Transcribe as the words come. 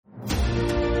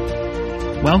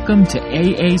Welcome to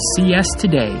AACS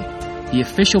Today, the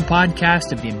official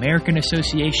podcast of the American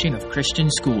Association of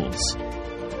Christian Schools.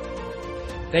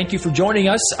 Thank you for joining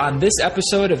us on this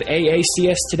episode of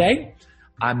AACS Today.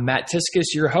 I'm Matt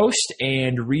Tiskus, your host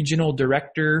and Regional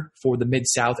Director for the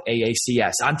Mid-South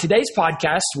AACS. On today's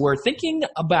podcast, we're thinking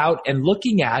about and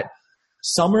looking at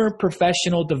summer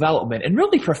professional development and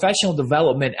really professional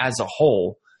development as a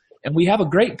whole. And we have a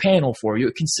great panel for you.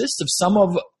 It consists of some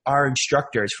of our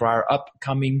instructors for our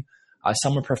upcoming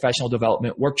summer professional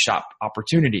development workshop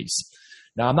opportunities.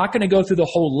 Now, I'm not going to go through the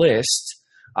whole list,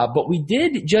 but we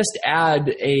did just add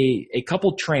a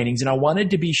couple trainings, and I wanted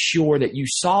to be sure that you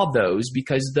saw those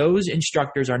because those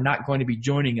instructors are not going to be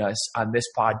joining us on this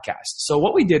podcast. So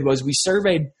what we did was we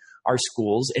surveyed our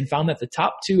schools and found that the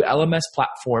top two LMS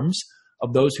platforms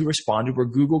of those who responded were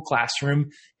Google Classroom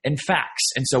and Fax.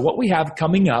 And so what we have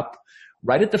coming up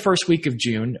right at the first week of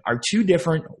June are two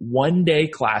different one-day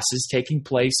classes taking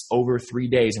place over 3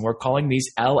 days. And we're calling these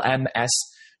LMS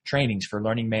trainings for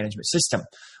Learning Management System.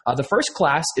 The first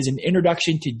class is an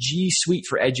introduction to G Suite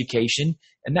for Education,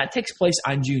 and that takes place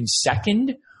on June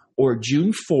 2nd or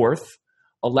June 4th,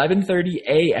 11:30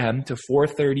 a.m. to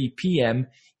 4:30 p.m.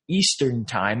 Eastern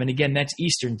Time. And again, that's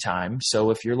Eastern Time. So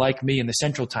if you're like me in the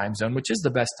Central Time Zone, which is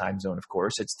the best time zone, of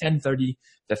course, it's 10:30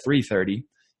 to 3:30.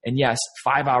 And yes,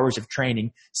 5 hours of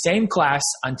training. Same class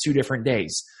on 2 different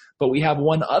days. But we have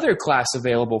one other class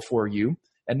available for you,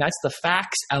 and that's the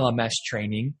Fax LMS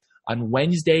training on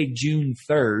Wednesday, June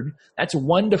 3rd. That's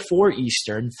 1 to 4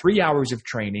 Eastern, 3 hours of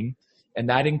training, and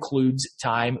that includes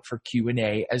time for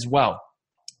Q&A as well.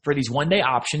 For these one-day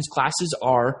options, classes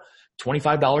are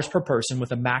 $25 per person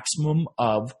with a maximum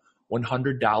of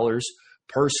 $100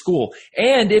 per school.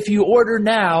 And if you order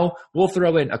now, we'll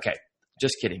throw in, okay,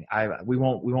 just kidding. We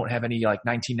won't have any like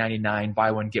 $19.99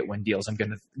 buy one, get one deals I'm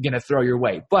gonna throw your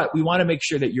way. But we want to make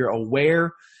sure that you're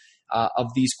aware of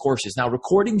these courses. Now,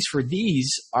 recordings for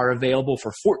these are available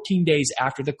for 14 days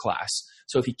after the class.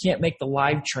 So if you can't make the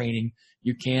live training,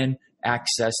 you can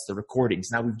access the recordings.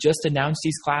 Now, we've just announced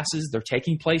these classes. They're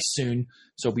taking place soon,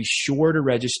 so be sure to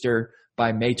register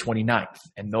by May 29th,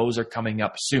 and those are coming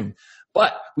up soon.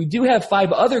 But we do have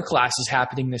 5 other classes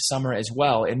happening this summer as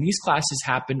well, and these classes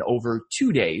happen over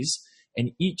 2 days,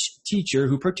 and each teacher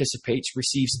who participates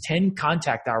receives 10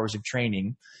 contact hours of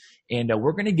training. And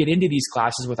we're going to get into these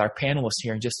classes with our panelists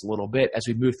here in just a little bit as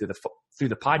we move through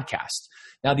the podcast.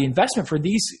 Now, the investment for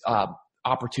these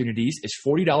opportunities is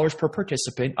 $40 per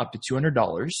participant up to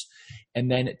 $200, and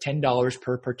then $10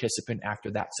 per participant after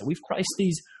that. So we've priced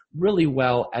these really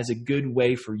well as a good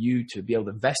way for you to be able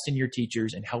to invest in your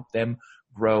teachers and help them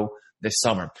grow this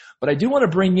summer. But I do want to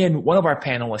bring in one of our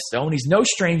panelists, though, and he's no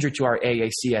stranger to our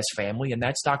AACS family, and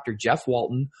that's Dr. Jeff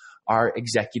Walton, our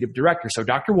Executive Director. So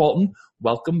Dr. Walton,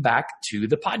 welcome back to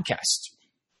the podcast.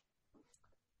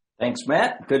 Thanks,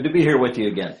 Matt. Good to be here with you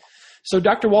again. So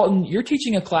Dr. Walton, you're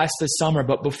teaching a class this summer,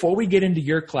 but before we get into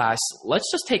your class, let's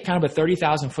just take kind of a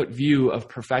 30,000-foot view of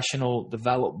professional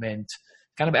development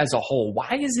kind of as a whole.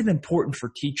 Why is it important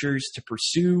for teachers to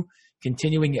pursue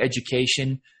continuing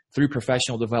education through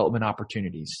professional development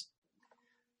opportunities?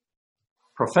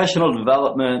 Professional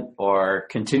development or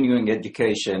continuing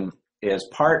education is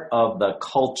part of the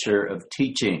culture of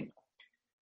teaching.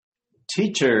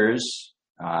 Teachers,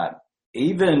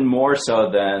 even more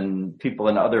so than people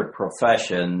in other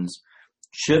professions,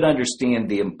 should understand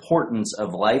the importance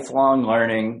of lifelong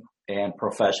learning and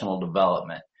professional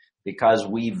development because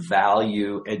we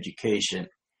value education.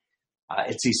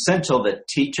 It's essential that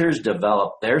teachers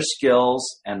develop their skills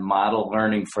and model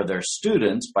learning for their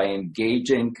students by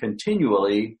engaging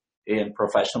continually in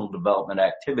professional development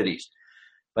activities.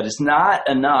 But it's not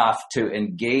enough to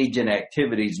engage in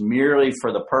activities merely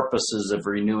for the purposes of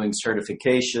renewing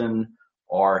certification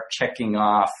or checking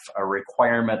off a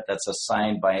requirement that's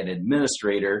assigned by an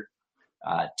administrator.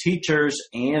 Teachers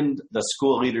and the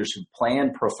school leaders who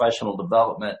plan professional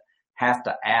development have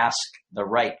to ask the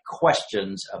right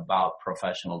questions about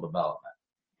professional development.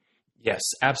 Yes,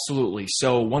 absolutely.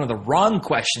 So one of the wrong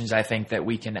questions I think that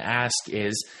we can ask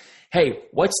is, hey,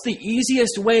 what's the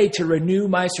easiest way to renew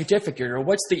my certificate? Or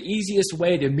what's the easiest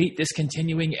way to meet this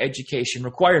continuing education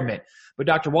requirement? But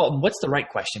Dr. Walton, what's the right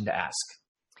question to ask?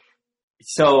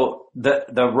 So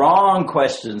the wrong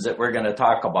questions that we're going to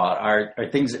talk about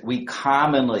are things that we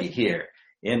commonly hear.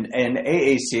 In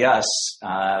AACS,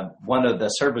 one of the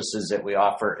services that we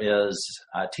offer is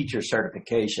teacher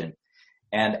certification.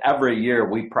 And every year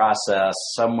we process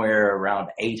somewhere around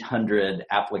 800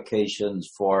 applications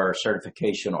for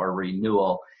certification or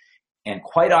renewal. And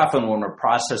quite often when we're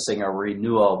processing a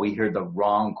renewal, we hear the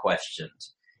wrong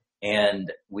questions.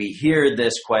 And we hear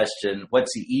this question,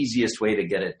 what's the easiest way to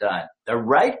get it done? The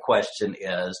right question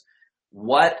is,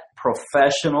 what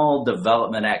professional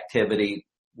development activity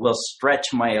will stretch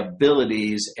my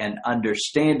abilities and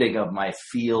understanding of my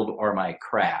field or my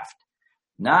craft?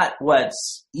 Not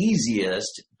what's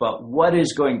easiest, but what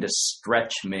is going to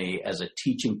stretch me as a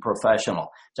teaching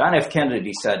professional. John F.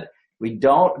 Kennedy said, we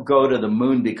don't go to the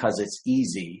moon because it's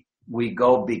easy. We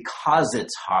go because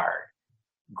it's hard.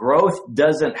 Growth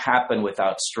doesn't happen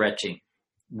without stretching.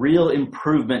 Real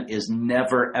improvement is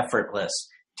never effortless.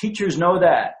 Teachers know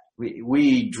that.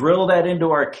 We drill that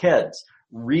into our kids.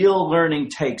 Real learning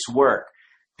takes work.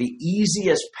 The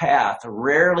easiest path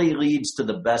rarely leads to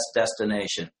the best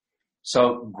destination.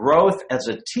 So growth as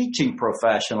a teaching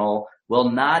professional will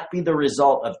not be the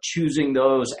result of choosing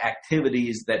those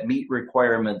activities that meet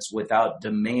requirements without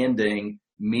demanding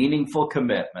meaningful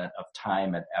commitment of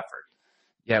time and effort.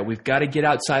 Yeah, we've got to get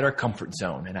outside our comfort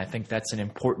zone, and I think that's an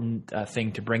important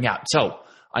thing to bring out. So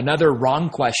another wrong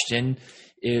question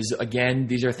is, again,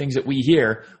 these are things that we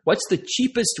hear. What's the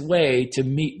cheapest way to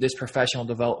meet this professional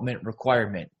development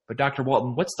requirement? But Dr.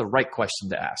 Walton, what's the right question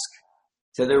to ask?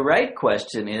 So the right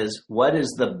question is, what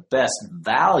is the best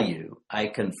value I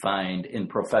can find in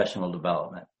professional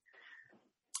development?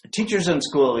 Teachers and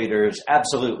school leaders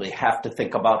absolutely have to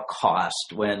think about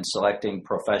cost when selecting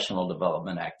professional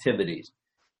development activities.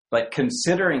 But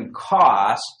considering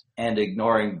cost and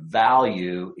ignoring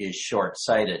value is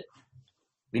short-sighted.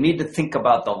 We need to think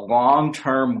about the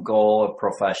long-term goal of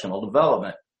professional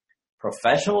development.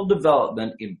 Professional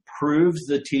development improves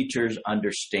the teacher's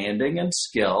understanding and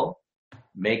skill,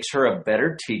 makes her a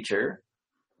better teacher,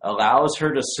 allows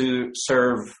her to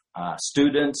serve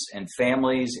students and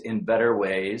families in better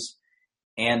ways,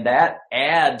 and that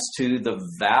adds to the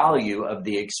value of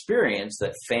the experience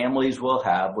that families will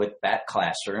have with that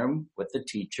classroom, with the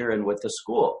teacher, and with the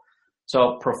school.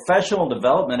 So professional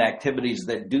development activities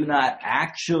that do not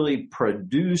actually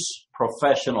produce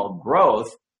professional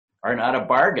growth are not a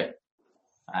bargain.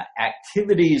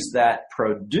 Activities that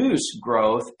produce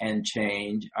growth and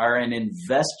change are an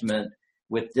investment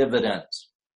with dividends.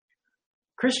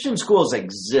 Christian schools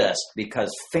exist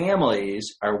because families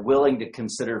are willing to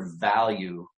consider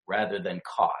value rather than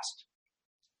cost.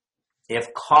 If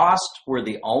cost were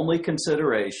the only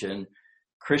consideration,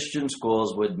 Christian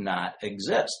schools would not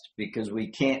exist because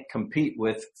we can't compete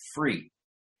with free.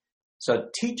 So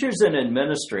teachers and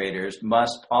administrators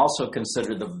must also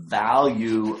consider the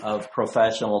value of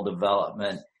professional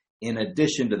development in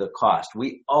addition to the cost.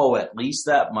 We owe at least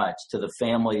that much to the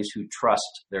families who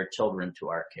trust their children to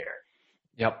our care.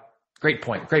 Yep. Great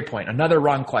point. Great point. Another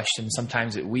wrong question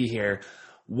sometimes that we hear,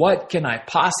 what can I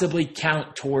possibly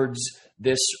count towards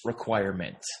this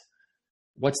requirement?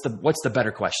 What's the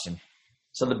better question?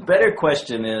 So the better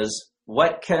question is,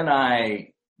 what can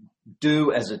I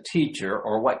do as a teacher,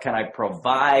 or what can I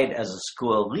provide as a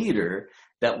school leader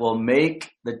that will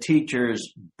make the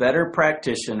teachers better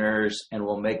practitioners and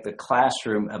will make the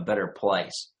classroom a better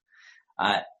place?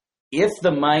 If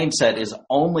the mindset is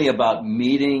only about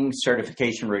meeting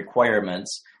certification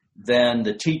requirements, then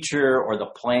the teacher or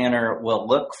the planner will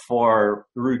look for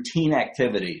routine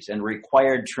activities and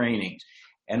required trainings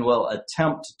and will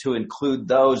attempt to include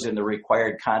those in the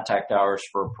required contact hours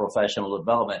for professional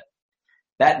development.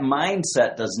 That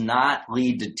mindset does not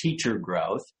lead to teacher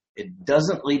growth. It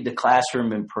doesn't lead to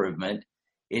classroom improvement.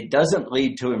 It doesn't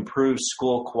lead to improved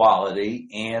school quality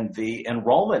and the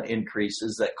enrollment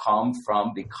increases that come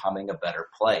from becoming a better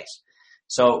place.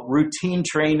 So routine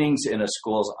trainings in a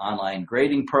school's online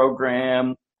grading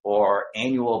program, or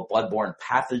annual bloodborne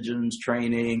pathogens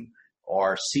training,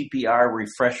 or CPR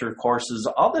refresher courses,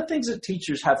 all the things that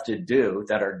teachers have to do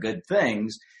that are good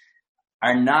things,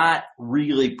 are not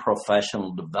really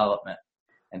professional development.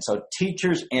 And so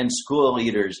teachers and school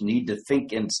leaders need to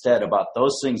think instead about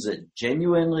those things that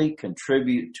genuinely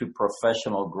contribute to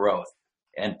professional growth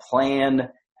and plan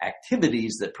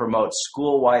activities that promote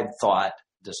school-wide thought,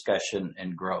 discussion,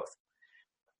 and growth.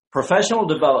 Professional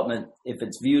development, if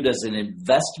it's viewed as an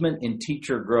investment in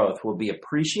teacher growth, will be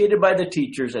appreciated by the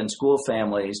teachers and school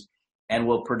families and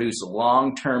will produce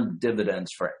long-term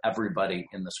dividends for everybody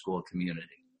in the school community.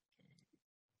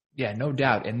 Yeah, no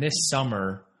doubt. And this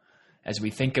summer, as we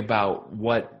think about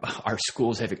what our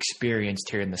schools have experienced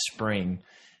here in the spring,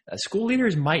 school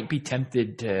leaders might be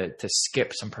tempted to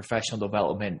skip some professional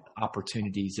development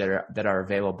opportunities that are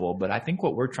available. But I think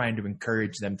what we're trying to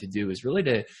encourage them to do is really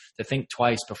to think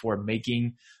twice before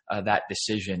making that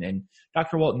decision. And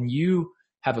Dr. Walton, you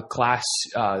have a class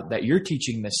that you're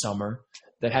teaching this summer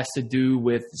that has to do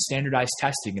with standardized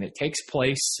testing, and it takes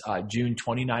place June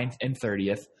 29th and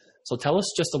 30th. So tell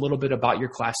us just a little bit about your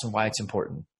class and why it's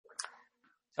important.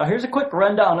 So here's a quick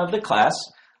rundown of the class.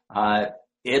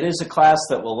 It is a class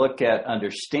that will look at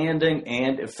understanding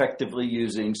and effectively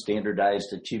using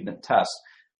standardized achievement tests.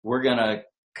 We're going to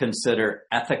consider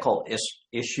ethical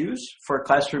issues for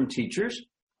classroom teachers.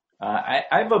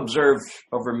 I've observed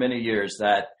over many years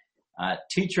that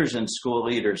teachers and school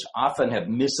leaders often have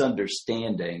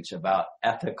misunderstandings about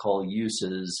ethical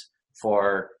uses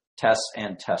for tests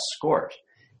and test scores.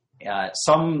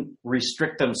 Some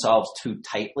restrict themselves too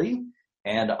tightly,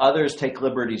 and others take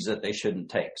liberties that they shouldn't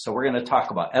take. So we're going to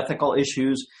talk about ethical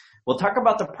issues. We'll talk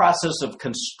about the process of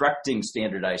constructing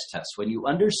standardized tests. When you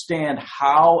understand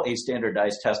how a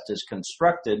standardized test is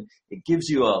constructed, it gives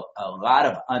you a lot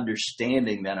of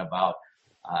understanding then about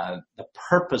the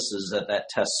purposes that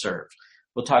test serves.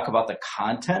 We'll talk about the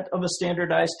content of a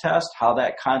standardized test, how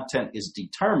that content is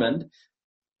determined,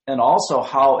 and also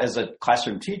how, as a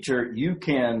classroom teacher, you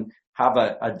can have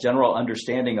a general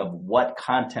understanding of what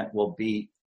content will be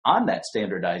on that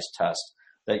standardized test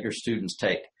that your students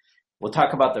take. We'll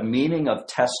talk about the meaning of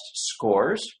test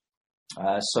scores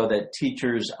so that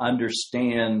teachers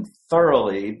understand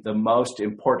thoroughly the most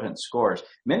important scores.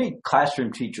 Many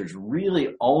classroom teachers really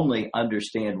only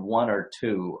understand one or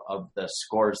two of the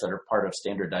scores that are part of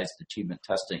standardized achievement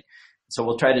testing. So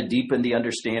we'll try to deepen the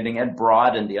understanding and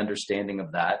broaden the understanding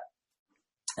of that.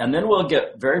 And then we'll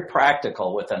get very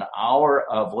practical with an hour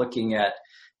of looking at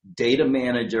Data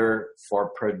Manager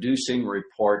for producing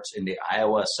reports in the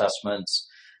Iowa assessments.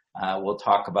 We'll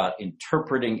talk about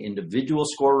interpreting individual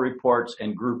score reports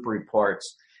and group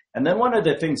reports. And then one of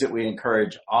the things that we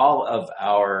encourage all of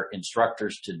our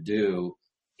instructors to do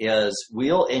is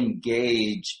we'll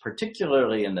engage,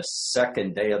 particularly in the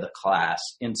second day of the class,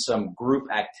 in some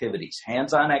group activities,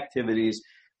 hands-on activities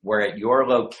where at your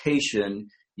location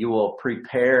you will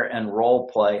prepare and role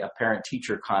play a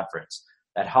parent-teacher conference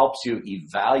that helps you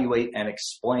evaluate and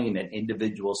explain an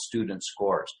individual student's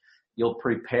scores. You'll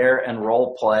prepare and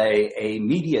role play a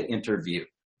media interview.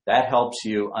 That helps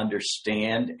you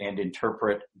understand and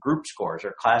interpret group scores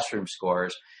or classroom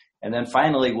scores. And then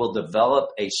finally, we'll develop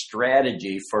a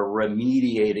strategy for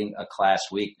remediating a class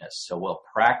weakness. So we'll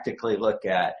practically look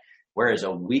at where is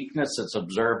a weakness that's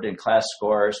observed in class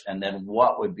scores, and then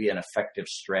what would be an effective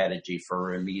strategy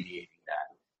for remediating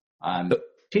that.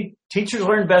 Teachers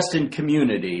learn best in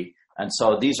community. And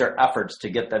so these are efforts to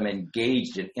get them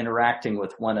engaged in interacting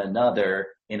with one another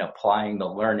in applying the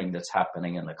learning that's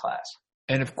happening in the class.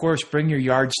 And of course, bring your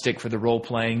yardstick for the role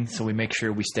playing, so we make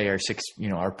sure we stay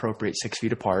our appropriate 6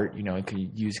 feet apart. And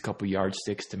can use a couple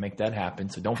yardsticks to make that happen.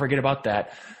 So don't forget about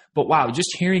that. But wow,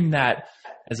 just hearing that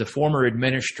as a former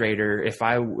administrator, if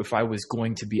I was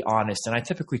going to be honest, and I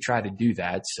typically try to do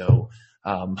that, so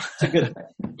it's a good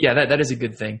thing. Yeah, that is a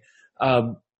good thing.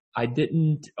 I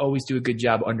didn't always do a good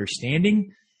job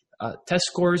understanding test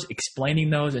scores, explaining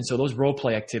those. And so those role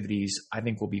play activities, I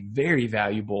think, will be very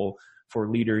valuable for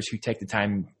leaders who take the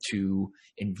time to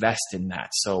invest in that.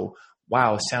 So,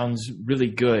 wow, sounds really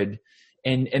good.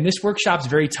 And this workshop's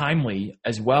very timely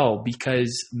as well,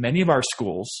 because many of our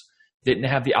schools didn't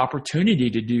have the opportunity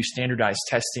to do standardized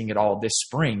testing at all this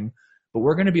spring. But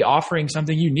we're going to be offering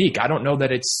something unique. I don't know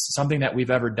that it's something that we've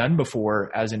ever done before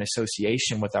as an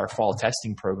association with our fall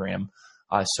testing program.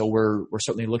 So we're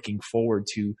certainly looking forward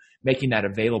to making that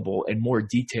available, and more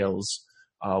details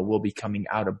will be coming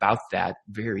out about that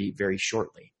very, very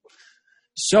shortly.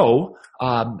 So,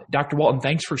 Dr. Walton,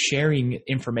 thanks for sharing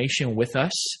information with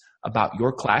us about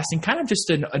your class and kind of just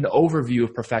an overview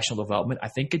of professional development. I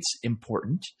think it's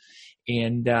important.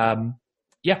 And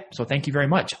so thank you very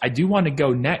much. I do want to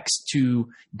go next to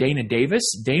Dana Davis.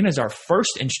 Dana's our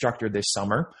first instructor this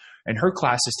summer, and her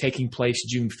class is taking place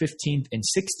June 15th and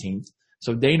 16th.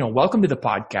 So Dana, welcome to the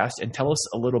podcast, and tell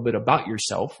us a little bit about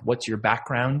yourself. What's your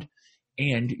background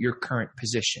and your current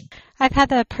position? I've had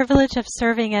the privilege of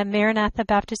serving at Maranatha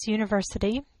Baptist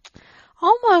University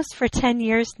almost for 10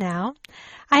 years now.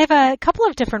 I have a couple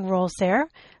of different roles there.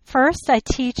 First, I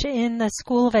teach in the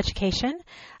School of Education.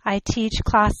 I teach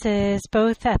classes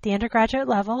both at the undergraduate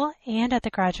level and at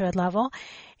the graduate level.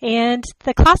 And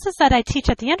the classes that I teach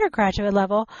at the undergraduate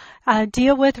level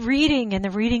deal with reading and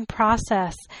the reading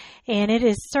process. And it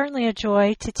is certainly a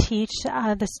joy to teach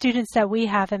the students that we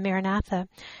have at Maranatha.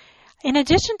 In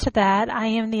addition to that, I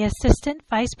am the Assistant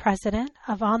Vice President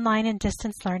of Online and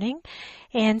Distance Learning.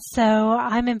 And so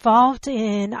I'm involved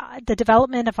in the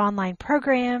development of online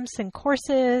programs and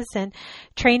courses and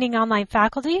training online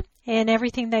faculty and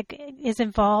everything that is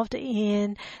involved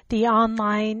in the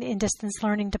online and distance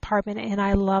learning department. And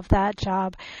I love that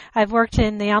job. I've worked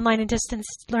in the online and distance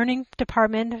learning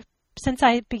department since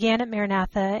I began at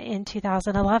Maranatha in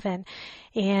 2011.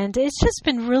 And it's just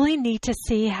been really neat to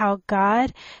see how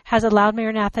God has allowed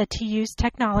Maranatha to use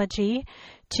technology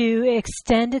to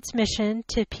extend its mission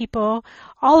to people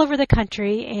all over the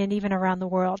country and even around the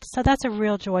world. So that's a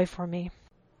real joy for me.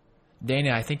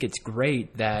 Dana, I think it's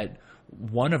great that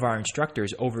one of our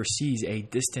instructors oversees a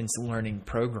distance learning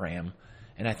program.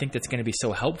 And I think that's going to be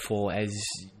so helpful as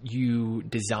you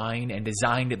designed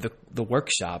the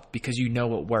workshop, because you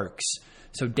know it works.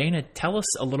 So Dana, tell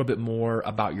us a little bit more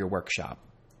about your workshop.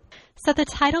 So the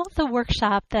title of the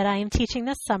workshop that I am teaching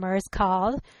this summer is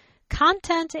called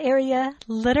Content Area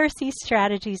Literacy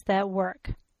Strategies That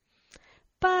Work.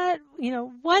 But,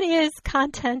 what is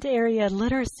content area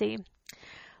literacy?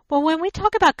 Well, when we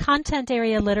talk about content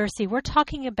area literacy, we're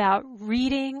talking about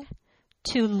reading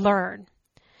to learn.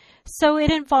 So it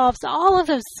involves all of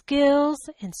those skills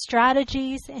and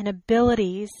strategies and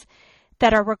abilities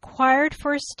that are required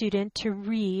for a student to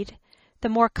read the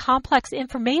more complex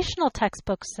informational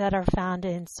textbooks that are found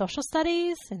in social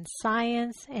studies, in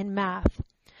science, and math.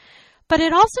 But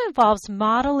it also involves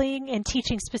modeling and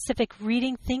teaching specific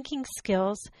reading thinking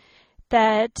skills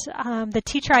that the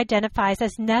teacher identifies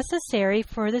as necessary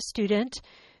for the student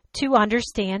to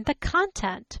understand the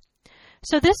content.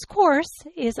 So this course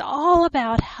is all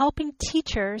about helping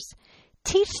teachers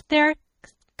teach their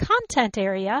content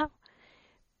area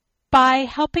by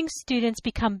helping students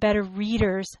become better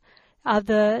readers of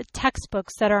the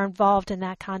textbooks that are involved in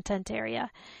that content area.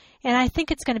 And I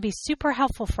think it's going to be super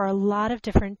helpful for a lot of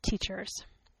different teachers.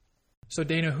 So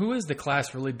Dana, who has the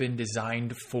class really been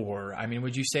designed for? I mean,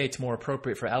 would you say it's more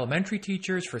appropriate for elementary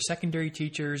teachers, for secondary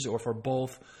teachers, or for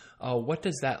both? What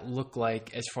does that look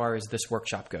like as far as this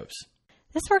workshop goes?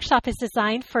 This workshop is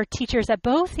designed for teachers at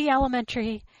both the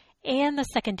elementary and the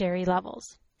secondary levels.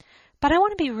 But I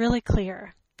want to be really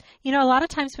clear. A lot of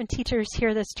times when teachers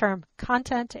hear this term,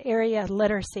 content area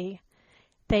literacy,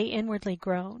 they inwardly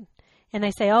groan. And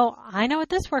they say, oh, I know what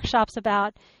this workshop's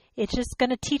about. It's just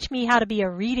going to teach me how to be a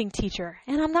reading teacher.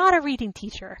 And I'm not a reading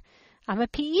teacher. I'm a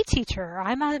PE teacher.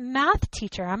 I'm a math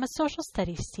teacher. I'm a social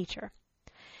studies teacher.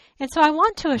 And so I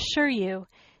want to assure you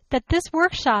that this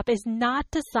workshop is not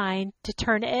designed to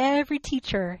turn every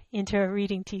teacher into a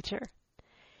reading teacher.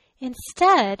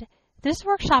 Instead, this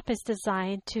workshop is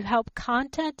designed to help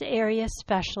content area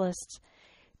specialists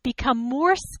become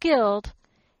more skilled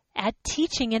at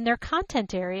teaching in their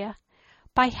content area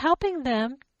by helping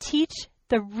them teach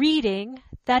the reading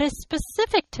that is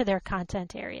specific to their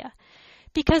content area.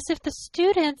 Because if the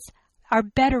students are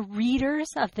better readers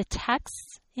of the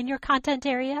texts in your content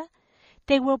area,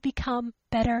 they will become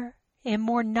better and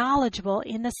more knowledgeable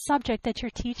in the subject that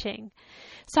you're teaching.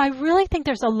 So I really think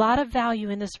there's a lot of value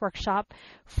in this workshop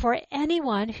for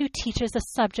anyone who teaches a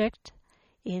subject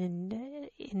in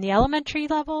the elementary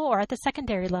level or at the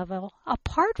secondary level,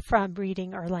 apart from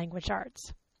reading or language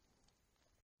arts.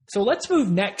 So let's move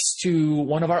next to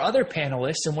one of our other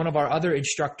panelists and one of our other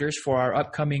instructors for our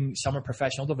upcoming summer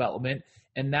professional development,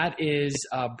 and that is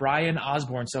Brian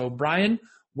Osborne. So Brian,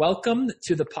 welcome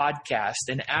to the podcast.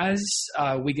 And as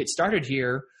we get started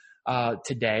here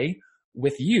today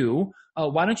with you,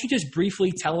 why don't you just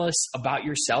briefly tell us about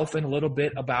yourself and a little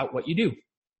bit about what you do?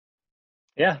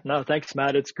 Yeah, no, thanks,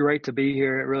 Matt. It's great to be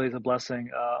here. It really is a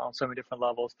blessing on so many different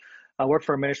levels. I work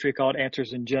for a ministry called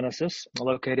Answers in Genesis,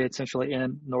 located essentially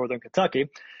in northern Kentucky. And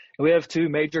we have two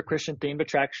major Christian-themed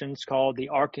attractions called the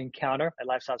Ark Encounter, a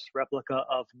life-size replica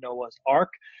of Noah's Ark,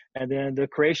 and then the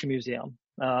Creation Museum,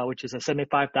 which is a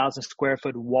 75,000 square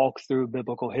foot walk through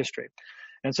biblical history.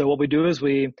 And so what we do is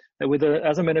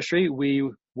as a ministry, we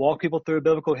walk people through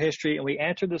biblical history and we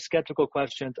answer the skeptical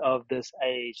questions of this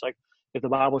age. Like, if the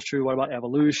Bible is true, what about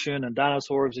evolution and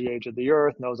dinosaurs, the age of the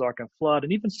earth, Noah's Ark and flood,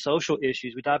 and even social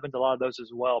issues? We dive into a lot of those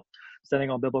as well, standing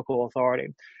on biblical authority.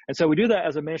 And so we do that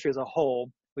as a ministry as a whole.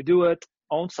 We do it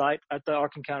on site at the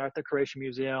Ark Encounter at the Creation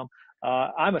Museum.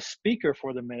 I'm a speaker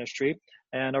for the ministry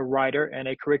and a writer and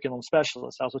a curriculum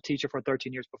specialist. I was a teacher for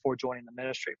 13 years before joining the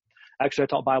ministry. Actually, I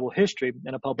taught Bible history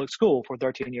in a public school for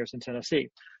 13 years in Tennessee,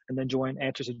 and then joined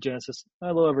Answers in Genesis a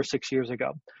little over 6 years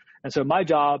ago. And so my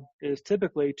job is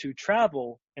typically to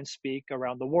travel and speak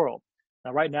around the world.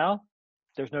 Now, right now,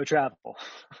 there's no travel,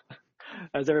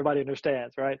 as everybody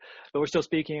understands, right? But we're still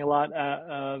speaking a lot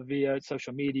via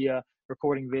social media,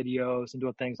 recording videos, and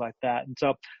doing things like that. And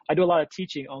so I do a lot of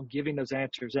teaching on giving those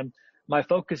answers. And my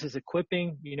focus is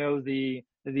equipping,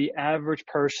 the average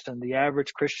person, the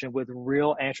average Christian, with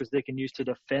real answers they can use to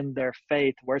defend their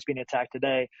faith where it's being attacked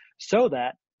today, so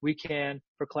that we can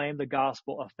proclaim the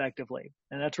gospel effectively.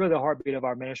 And that's really the heartbeat of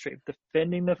our ministry,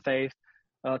 defending the faith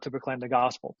to proclaim the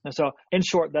gospel. And so, in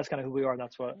short, that's kind of who we are, and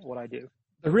that's what I do.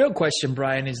 The real question,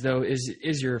 Brian,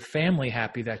 is your family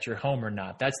happy that you're home or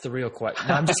not? That's the real question.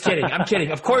 No, I'm just kidding. I'm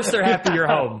kidding. Of course they're happy you're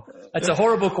home. That's a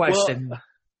horrible question.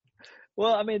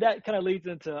 Well, I mean, that kind of leads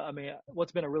into,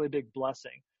 what's been a really big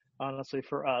blessing, honestly,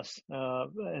 for us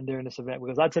and during this event,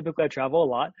 because I travel a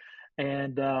lot.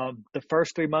 And the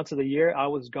first 3 months of the year, I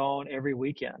was gone every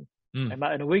weekend. And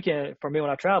the weekend, for me, when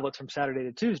I travel, it's from Saturday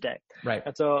to Tuesday. Right.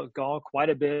 And so gone quite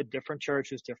a bit, different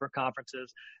churches, different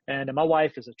conferences. And my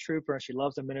wife is a trooper, and she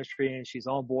loves the ministry, and she's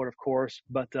on board, of course.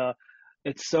 But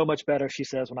it's so much better, she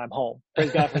says, when I'm home.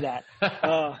 Praise God for that.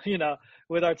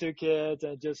 With our 2 kids,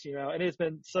 and just, and it's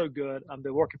been so good. I've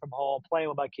been working from home, playing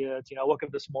with my kids. I woke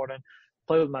up this morning,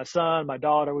 played with my son, my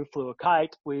daughter. We flew a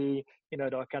kite. We,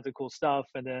 did all kinds of cool stuff.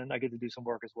 And then I get to do some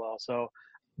work as well. So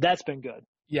that's been good.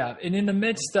 Yeah. And in the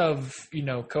midst of,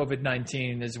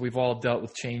 COVID-19, as we've all dealt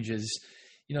with changes,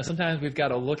 sometimes we've got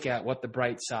to look at what the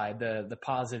bright side, the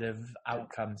positive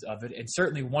outcomes of it. And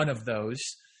certainly one of those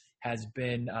has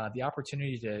been the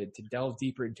opportunity to delve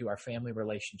deeper into our family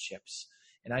relationships.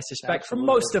 And I suspect for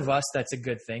most of us, that's a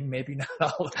good thing. Maybe not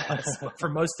all of us, but for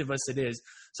most of us, it is.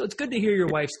 So it's good to hear your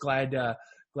wife's glad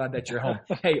that you're home.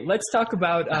 Hey, let's talk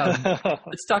about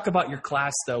your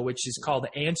class though, which is called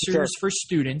Answers for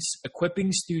Students,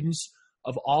 equipping students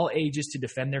of all ages to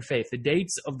defend their faith. The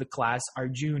dates of the class are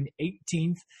June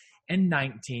 18th and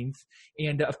 19th.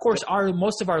 And of course,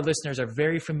 most of our listeners are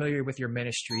very familiar with your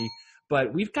ministry,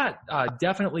 but we've got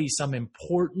definitely some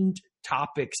important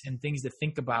topics and things to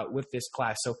think about with this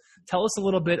class. So tell us a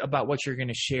little bit about what you're going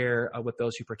to share with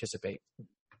those who participate.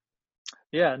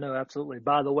 Yeah, no, absolutely.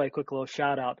 By the way, quick little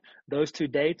shout out. Those 2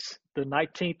 dates, the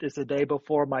 19th is the day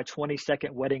before my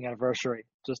 22nd wedding anniversary.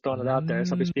 Just throwing it out there.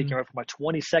 So I'll be speaking for my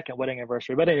 22nd wedding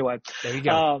anniversry. But anyway. There you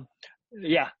go.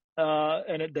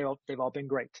 And they've all been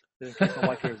great. In case my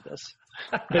wife hears this.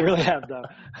 They really have,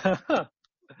 though.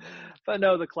 But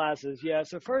no, the classes. Yeah.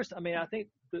 So first, I think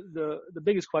the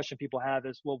biggest question people have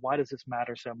is, well, why does this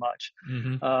matter so much?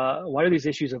 Mm-hmm. Why are these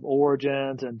issues of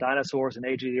origins and dinosaurs and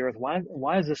age of the earth?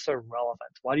 Why is this so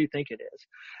relevant? Why do you think it is?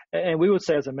 And we would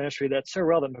say as a ministry that's so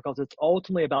relevant because it's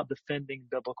ultimately about defending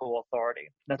biblical authority.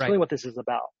 That's really what this is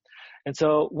about. And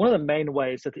so one of the main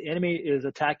ways that the enemy is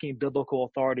attacking biblical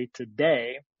authority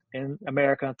today in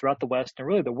America and throughout the West and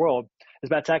really the world is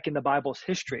by attacking the Bible's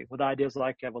history with ideas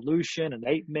like evolution and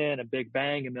 8 men and Big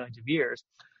Bang and millions of years.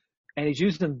 And he's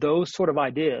using those sort of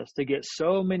ideas to get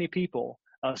so many people,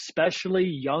 especially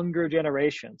younger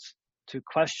generations, to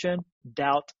question,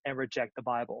 doubt, and reject the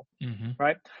Bible,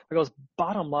 right? Because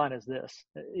bottom line is this: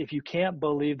 if you can't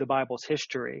believe the Bible's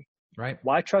history, right,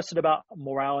 why trust it about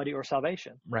morality or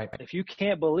salvation? Right. If you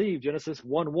can't believe Genesis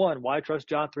 1:1, why trust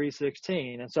John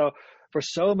 3:16? And so for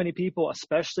so many people,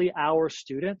 especially our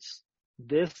students,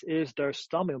 this is their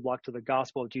stumbling block to the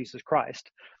gospel of Jesus Christ.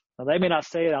 Now, they may not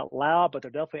say it out loud, but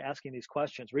they're definitely asking these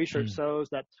questions. Research shows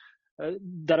that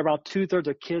around 2/3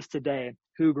 of kids today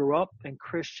who grew up in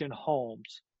Christian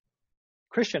homes,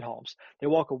 they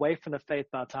walk away from the faith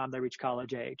by the time they reach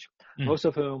college age, most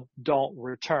of whom don't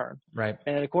return. Right.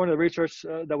 And according to the research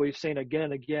that we've seen again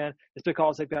and again, it's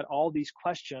because they've got all these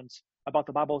questions about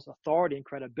the Bible's authority and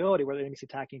credibility where the enemy's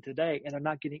attacking today, and they're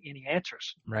not getting any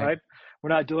answers, right? We're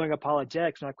not doing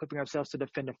apologetics. We're not equipping ourselves to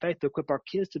defend the faith, to equip our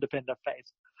kids to defend their faith.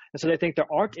 And so they think there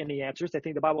aren't any answers. They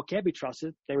think the Bible can't be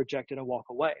trusted. They reject it and walk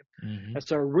away. And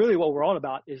so really what we're all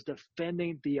about is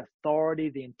defending the authority,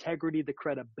 the integrity, the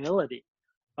credibility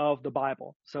of the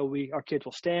Bible. So our kids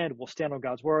will stand on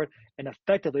God's word and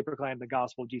effectively proclaim the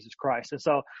gospel of Jesus Christ. And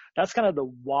so that's kind of the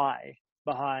why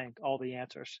behind all the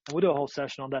answers. And we'll do a whole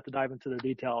session on that to dive into the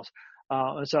details.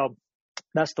 And so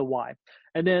that's the why.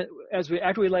 And then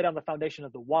after we lay down the foundation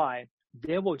of the why,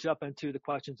 then we'll jump into the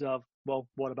questions of, well,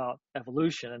 what about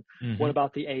evolution? And what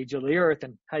about the age of the earth?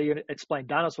 And how do you explain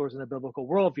dinosaurs in the biblical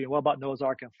worldview? What about Noah's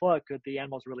Ark and flood? Could the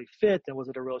animals really fit? And was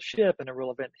it a real ship and a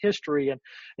real event history? And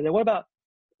then what about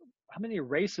how many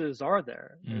races are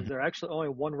there? Is there actually only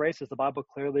one race, as the Bible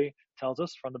clearly tells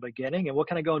us from the beginning? And we'll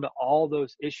kind of go into all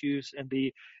those issues and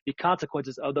the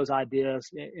consequences of those ideas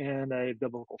in a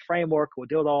biblical framework. We'll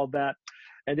deal with all of that.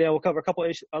 And then we'll cover a couple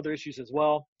of other issues as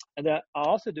well. And then I'll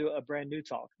also do a brand new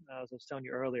talk, as I was telling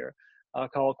you earlier,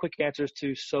 called Quick Answers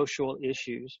to Social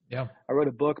Issues. Yeah. I wrote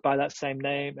a book by that same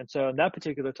name. And so in that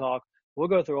particular talk, we'll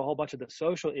go through a whole bunch of the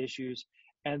social issues.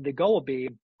 And the goal will be,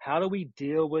 how do we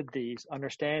deal with these,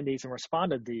 understand these, and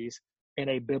respond to these in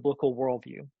a biblical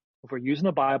worldview? if we're using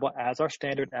the Bible as our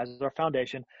standard, as our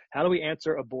foundation, how do we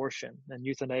answer abortion and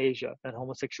euthanasia and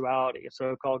homosexuality and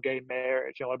so-called gay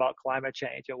marriage? What about climate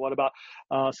change? And what about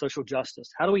social justice?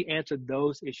 How do we answer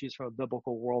those issues from a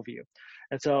biblical worldview?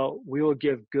 And so we will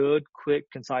give good, quick,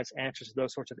 concise answers to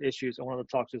those sorts of issues in one of the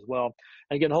talks as well.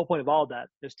 And again, the whole point of all that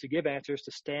is to give answers,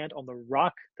 to stand on the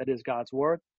rock that is God's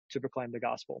word, to proclaim the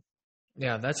gospel.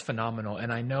 Yeah, that's phenomenal.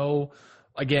 And I know,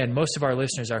 again, most of our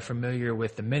listeners are familiar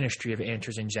with the ministry of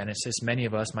Answers in Genesis. Many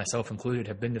of us, myself included,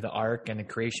 have been to the Ark and the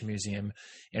Creation Museum,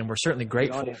 and we're certainly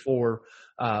grateful for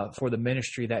the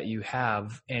ministry that you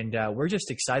have. And we're just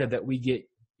excited that we get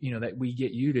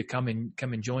you to come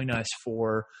and join us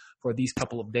for these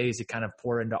couple of days to kind of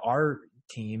pour into our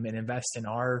team and invest in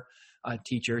our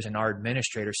teachers and our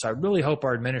administrators. So I really hope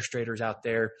our administrators out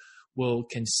there will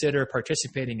consider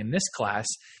participating in this class.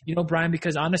 Brian,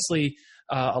 because honestly,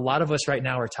 a lot of us right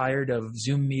now are tired of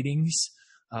Zoom meetings.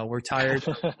 We're tired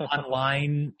of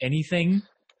online anything.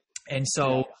 And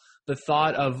so the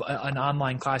thought of an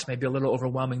online class may be a little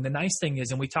overwhelming. The nice thing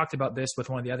is, and we talked about this with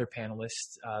one of the other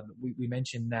panelists, we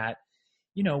mentioned that,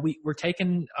 we're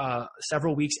taking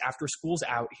several weeks after school's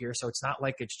out here. So it's not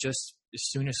like it's just as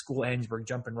soon as school ends, we're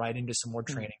jumping right into some more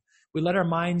training. We let our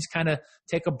minds kind of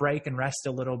take a break and rest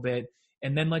a little bit,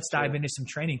 and then let's dive into some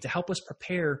training to help us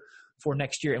prepare for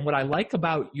next year. And what I like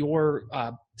about your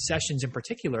sessions in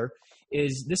particular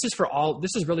is this is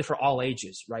really for all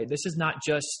ages, right? This is not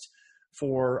just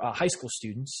for high school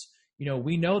students.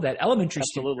 We know that elementary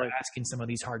students are asking some of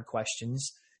these hard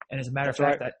questions. And as a matter of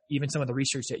fact, that even some of the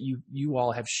research that you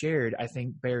all have shared, I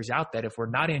think bears out that if we're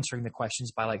not answering the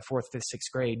questions by like 4th, 5th,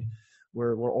 6th grade,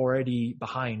 we're already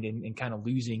behind and kind of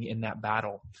losing in that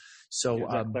battle. So,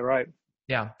 exactly right.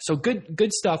 Yeah. So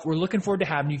good stuff. We're looking forward to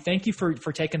having you. Thank you for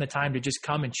taking the time to just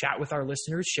come and chat with our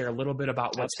listeners, share a little bit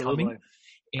about what's coming.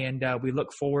 And we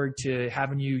look forward to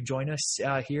having you join us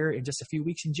here in just a few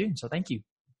weeks in June. So thank you.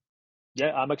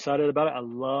 Yeah, I'm excited about it. I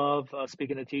love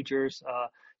speaking to teachers.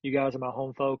 You guys are my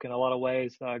home folk in a lot of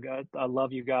ways. I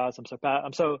love you guys.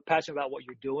 I'm so passionate about what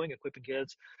you're doing, equipping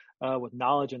kids with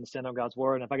knowledge and understanding of God's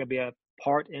word. And if I could be a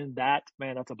part in that,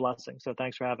 man, that's a blessing. So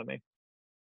thanks for having me.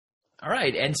 All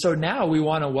right. And so now we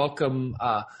want to welcome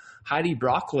Heidi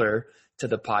Brockler to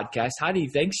the podcast. Heidi,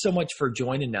 thanks so much for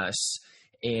joining us,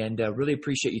 and really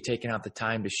appreciate you taking out the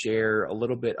time to share a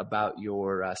little bit about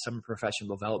your summer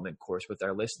professional development course with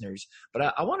our listeners.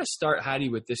 But I want to start, Heidi,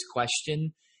 with this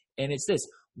question, and it's this.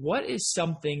 What is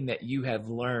something that you have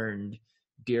learned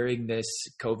during this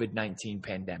COVID-19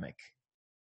 pandemic?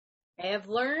 I have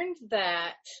learned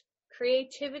that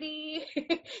creativity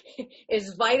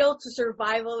is vital to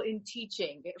survival in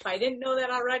teaching. If I didn't know that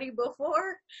already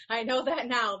before, I know that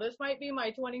now. This might be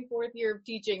my 24th year of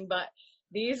teaching, but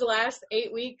these last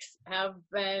 8 weeks have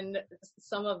been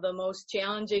some of the most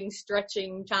challenging,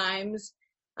 stretching times.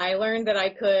 I learned that I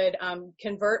could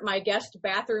convert my guest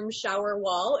bathroom shower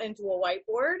wall into a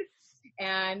whiteboard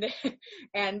and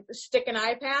stick an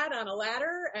iPad on a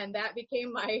ladder, and that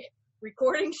became my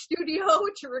recording studio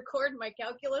to record my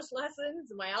calculus lessons,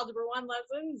 my algebra 1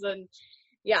 lessons,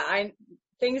 and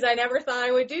things I never thought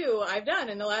I would do, I've done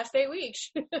in the last 8 weeks.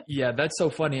 Yeah, that's so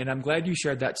funny. And I'm glad you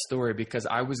shared that story, because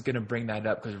I was going to bring that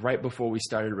up, because right before we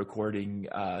started recording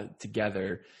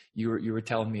together, you were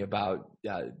telling me about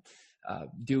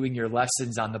doing your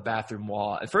lessons on the bathroom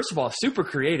wall. And first of all, super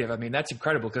creative. I mean, that's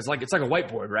incredible, because it's like a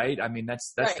whiteboard, right? I mean,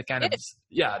 that's right. the kind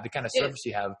of service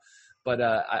you have. But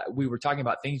we were talking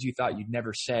about things you thought you'd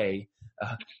never say,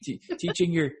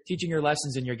 teaching your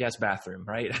lessons in your guest bathroom,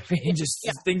 right? I mean,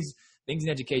 things in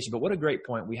education. But what a great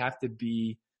point. We have to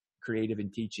be creative in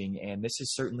teaching, and this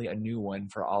is certainly a new one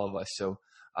for all of us. So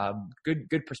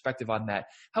good perspective on that.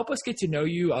 Help us get to know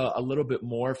you a little bit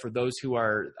more for those who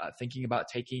are thinking about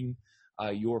taking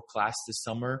your class this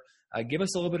summer. Give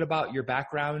us a little bit about your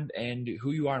background and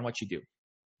who you are and what you do.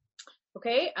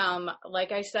 Okay.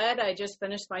 Like I said, I just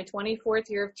finished my 24th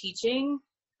year of teaching.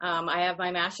 I have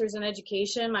my master's in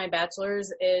education. My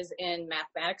bachelor's is in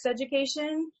mathematics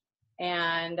education.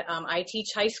 And I teach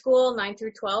high school 9th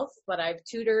through 12th, but I've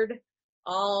tutored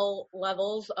all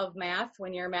levels of math.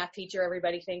 When you're a math teacher,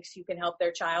 everybody thinks you can help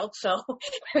their child. So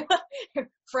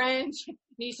French,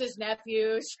 nieces,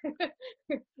 nephews,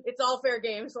 it's all fair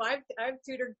game. So I've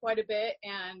tutored quite a bit,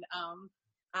 and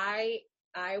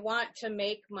I want to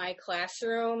make my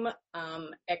classroom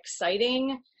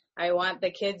exciting. I want the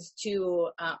kids to,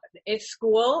 it's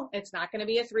school. It's not going to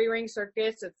be a 3-ring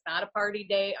circus. It's not a party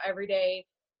day every day,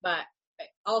 but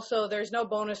also there's no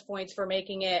bonus points for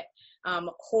making it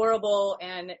horrible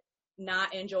and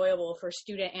not enjoyable for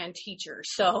student and teacher.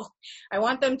 So I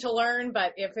want them to learn,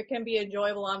 but if it can be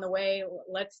enjoyable on the way,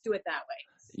 let's do it that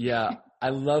way. Yeah, I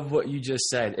love what you just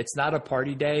said. It's not a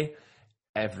party day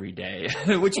every day,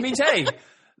 which means, hey,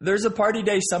 there's a party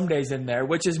day some days in there,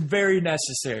 which is very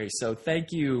necessary. So thank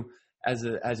you as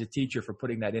a teacher for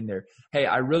putting that in there. Hey,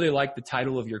 I really like the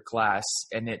title of your class,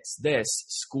 and it's this: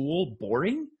 School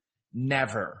Boring?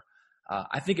 Never.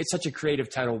 I think it's such a creative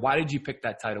title. Why did you pick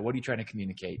that title? What are you trying to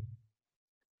communicate?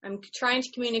 I'm trying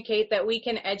to communicate that we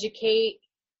can educate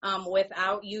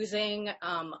without using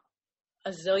a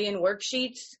zillion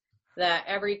worksheets, that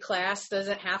every class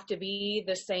doesn't have to be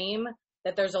the same,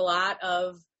 that there's a lot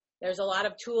of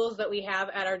tools that we have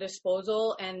at our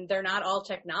disposal, and they're not all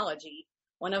technology.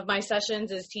 One of my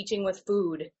sessions is teaching with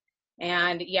food.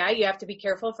 And yeah, you have to be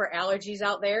careful for allergies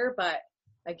out there. But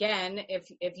again,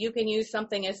 if you can use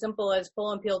something as simple as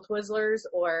pull and peel Twizzlers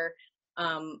or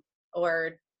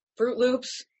Fruit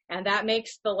Loops, and that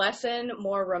makes the lesson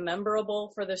more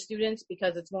rememberable for the students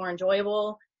because it's more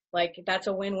enjoyable, like that's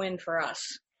a win-win for us.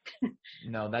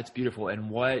 No, that's beautiful. And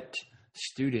what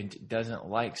student doesn't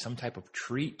like some type of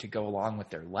treat to go along with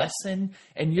their lesson?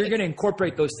 And you're going to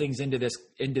incorporate those things into this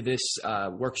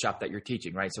workshop that you're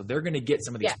teaching, right? So they're going to get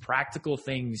some of these practical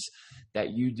things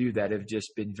that you do that have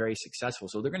just been very successful.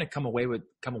 So they're going to come away with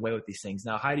these things.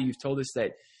 Now, Heidi, you've told us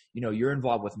that, you're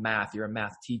involved with math. You're a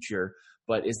math teacher,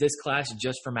 but is this class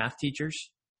just for math teachers?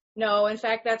 No, in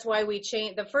fact, that's why we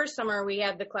changed. The first summer we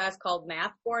had the class called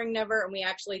Math Boring Never, and we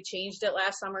actually changed it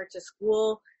last summer to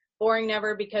School Boring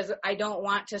Never, because I don't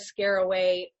want to scare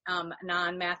away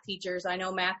non-math teachers. I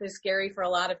know math is scary for a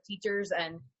lot of teachers,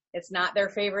 and it's not their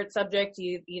favorite subject.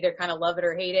 You either kind of love it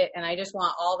or hate it, and I just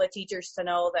want all the teachers to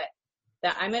know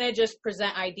that I'm going to just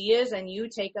present ideas, and you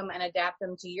take them and adapt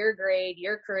them to your grade,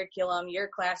 your curriculum, your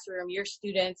classroom, your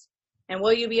students. And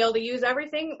will you be able to use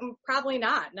everything? Probably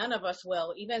not. None of us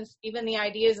will. Even the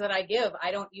ideas that I give,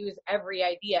 I don't use every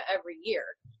idea every year.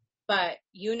 But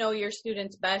you know your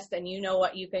students best, and you know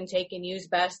what you can take and use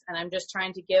best. And I'm just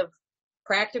trying to give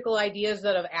practical ideas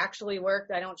that have actually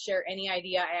worked. I don't share any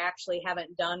idea I actually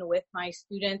haven't done with my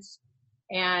students.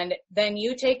 And then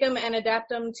you take them and adapt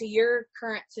them to your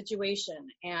current situation.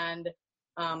 And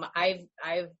I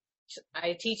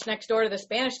teach next door to the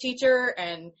Spanish teacher,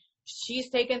 and she's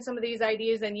taken some of these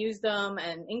ideas and used them,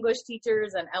 and English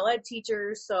teachers and LED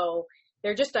teachers. So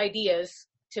they're just ideas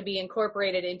to be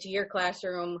incorporated into your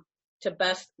classroom to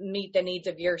best meet the needs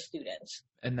of your students.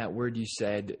 And that word you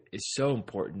said is so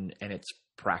important, and it's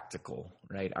practical,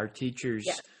 right? Our teachers,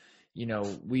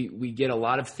 we get a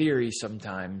lot of theory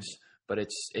sometimes, but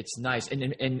it's nice.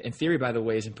 And theory, by the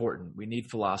way, is important. We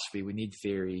need philosophy. We need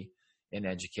theory in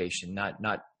education, not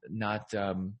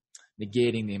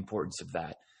negating the importance of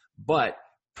that. But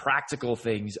practical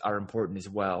things are important as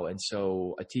well. And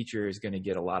so a teacher is going to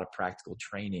get a lot of practical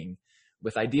training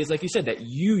with ideas, like you said, that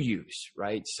you use,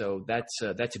 right? So that's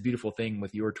a beautiful thing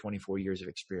with your 24 years of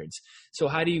experience. So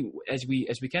Heidi, as we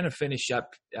kind of finish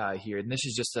up here, and this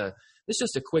is just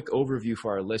a quick overview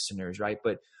for our listeners, right?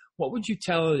 But what would you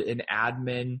tell an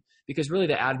admin? Because really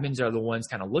the admins are the ones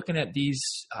kind of looking at these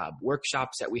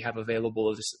workshops that we have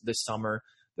available this summer.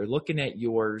 They're looking at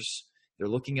yours. They're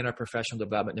looking at our professional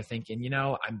development. They're thinking,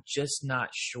 I'm just not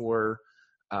sure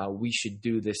we should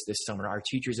do this summer. Our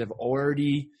teachers have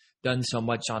already done so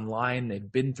much online.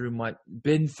 They've been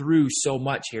through so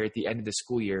much here at the end of the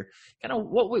school year. Kind of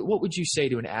what would you say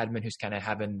to an admin who's kind of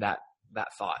having that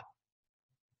thought?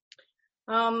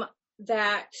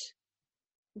 That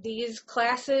these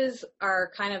classes are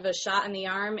kind of a shot in the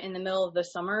arm in the middle of the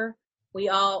summer.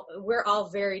 We're all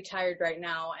very tired right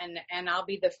now, and I'll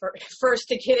be the first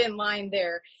to get in line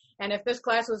there. And if this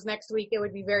class was next week, it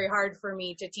would be very hard for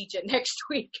me to teach it next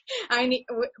week.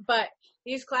 But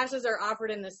these classes are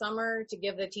offered in the summer to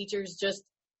give the teachers just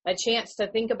a chance to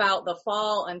think about the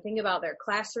fall and think about their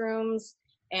classrooms.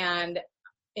 And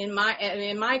in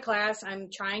my class, I'm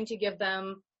trying to give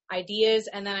them ideas,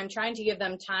 and then I'm trying to give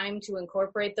them time to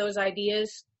incorporate those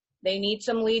ideas. They need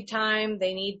some lead time.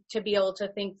 They need to be able to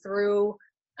think through.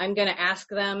 I'm going to ask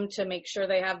them to make sure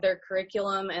they have their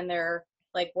curriculum and their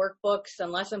workbooks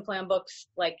and lesson plan books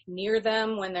near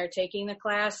them when they're taking the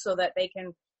class, so that they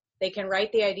can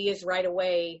write the ideas right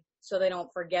away so they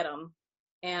don't forget them.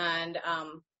 And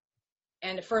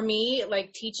for me,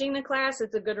 teaching the class,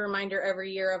 it's a good reminder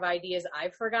every year of ideas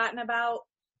I've forgotten about.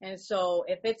 And so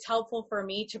if it's helpful for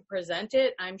me to present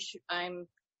it,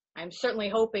 I'm certainly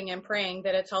hoping and praying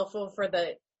that it's helpful for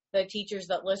the teachers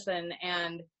that listen.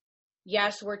 And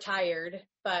yes, we're tired,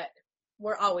 but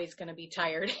we're always going to be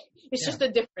tired. It's just a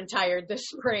different tired this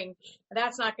spring.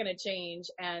 That's not going to change.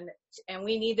 And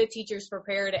we need the teachers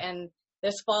prepared. And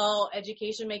this fall,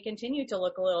 education may continue to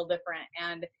look a little different.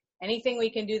 And anything we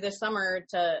can do this summer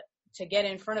to to get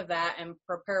in front of that and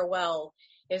prepare well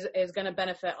is going to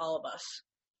benefit all of us.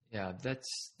 Yeah,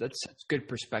 that's good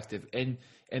perspective. And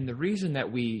the reason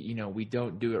that we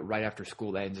don't do it right after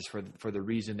school ends is for the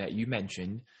reason that you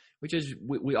mentioned, which is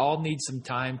we all need some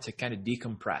time to kind of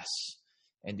decompress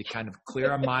and to kind of clear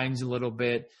our minds a little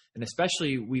bit. And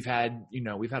especially we've had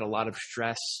a lot of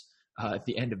stress at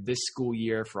the end of this school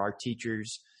year for our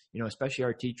teachers, especially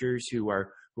our teachers who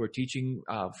are teaching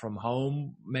from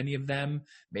home. Many of them,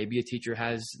 maybe a teacher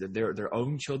has their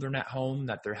own children at home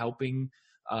that they're helping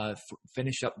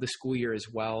finish up the school year as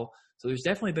well. So there's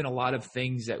definitely been a lot of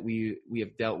things that we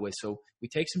have dealt with. So we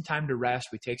take some time to rest,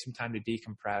 we take some time to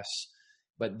decompress,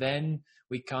 but then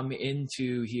we come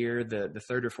into here the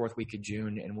third or fourth week of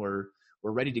June, and we're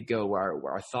ready to go.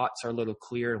 Our thoughts are a little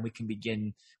clear, and we can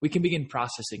begin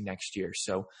processing next year.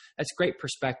 So that's great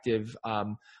perspective.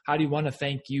 Heidi, want to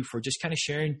thank you for just kind of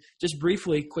sharing just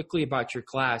briefly, quickly about your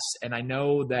class. And I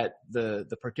know that the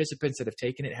participants that have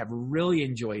taken it have really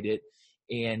enjoyed it,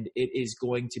 and it is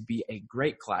going to be a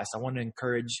great class. I want to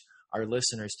encourage our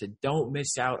listeners to don't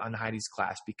miss out on Heidi's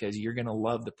class, because you're going to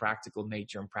love the practical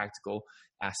nature and practical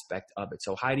aspect of it.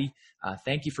 So Heidi,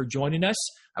 thank you for joining us.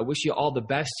 I wish you all the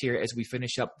best here as we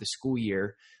finish up the school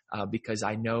year, because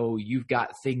I know you've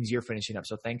got things you're finishing up.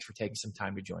 So thanks for taking some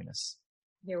time to join us.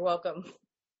 You're welcome.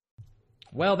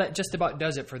 Well, that just about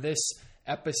does it for this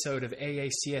episode of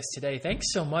AACS Today. Thanks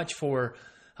so much for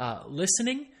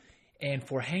listening and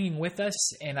for hanging with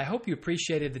us. And I hope you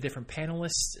appreciated the different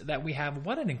panelists that we have.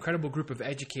 What an incredible group of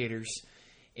educators,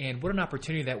 and what an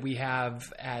opportunity that we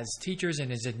have as teachers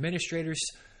and as administrators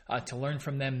to learn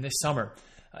from them this summer.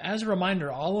 As a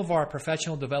reminder, all of our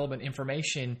professional development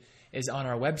information is on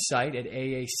our website at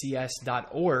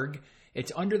aacs.org.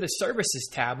 It's under the Services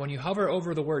tab. When you hover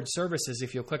over the word Services,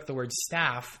 if you'll click the word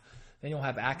Staff, then you'll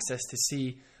have access to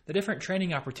see the different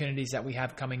training opportunities that we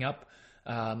have coming up.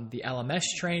 The LMS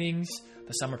trainings,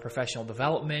 the summer professional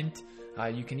development.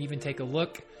 You can even take a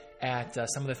look at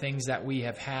some of the things that we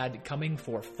have had coming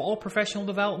for fall professional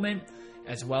development,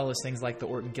 as well as things like the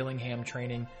Orton Gillingham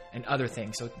training and other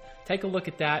things. So take a look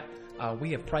at that.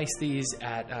 We have priced these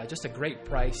at just a great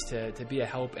price to be a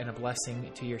help and a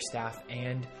blessing to your staff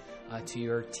and to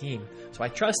your team. So I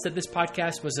trust that this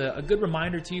podcast was a good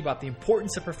reminder to you about the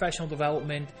importance of professional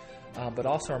development, but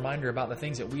also a reminder about the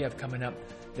things that we have coming up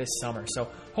this summer. So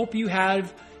hope you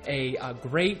have a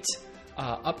great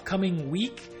upcoming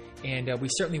week, and we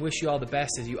certainly wish you all the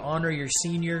best as you honor your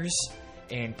seniors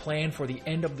and plan for the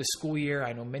end of the school year.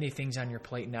 I know many things on your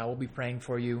plate now. We'll be praying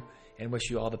for you and wish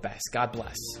you all the best. God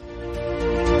bless.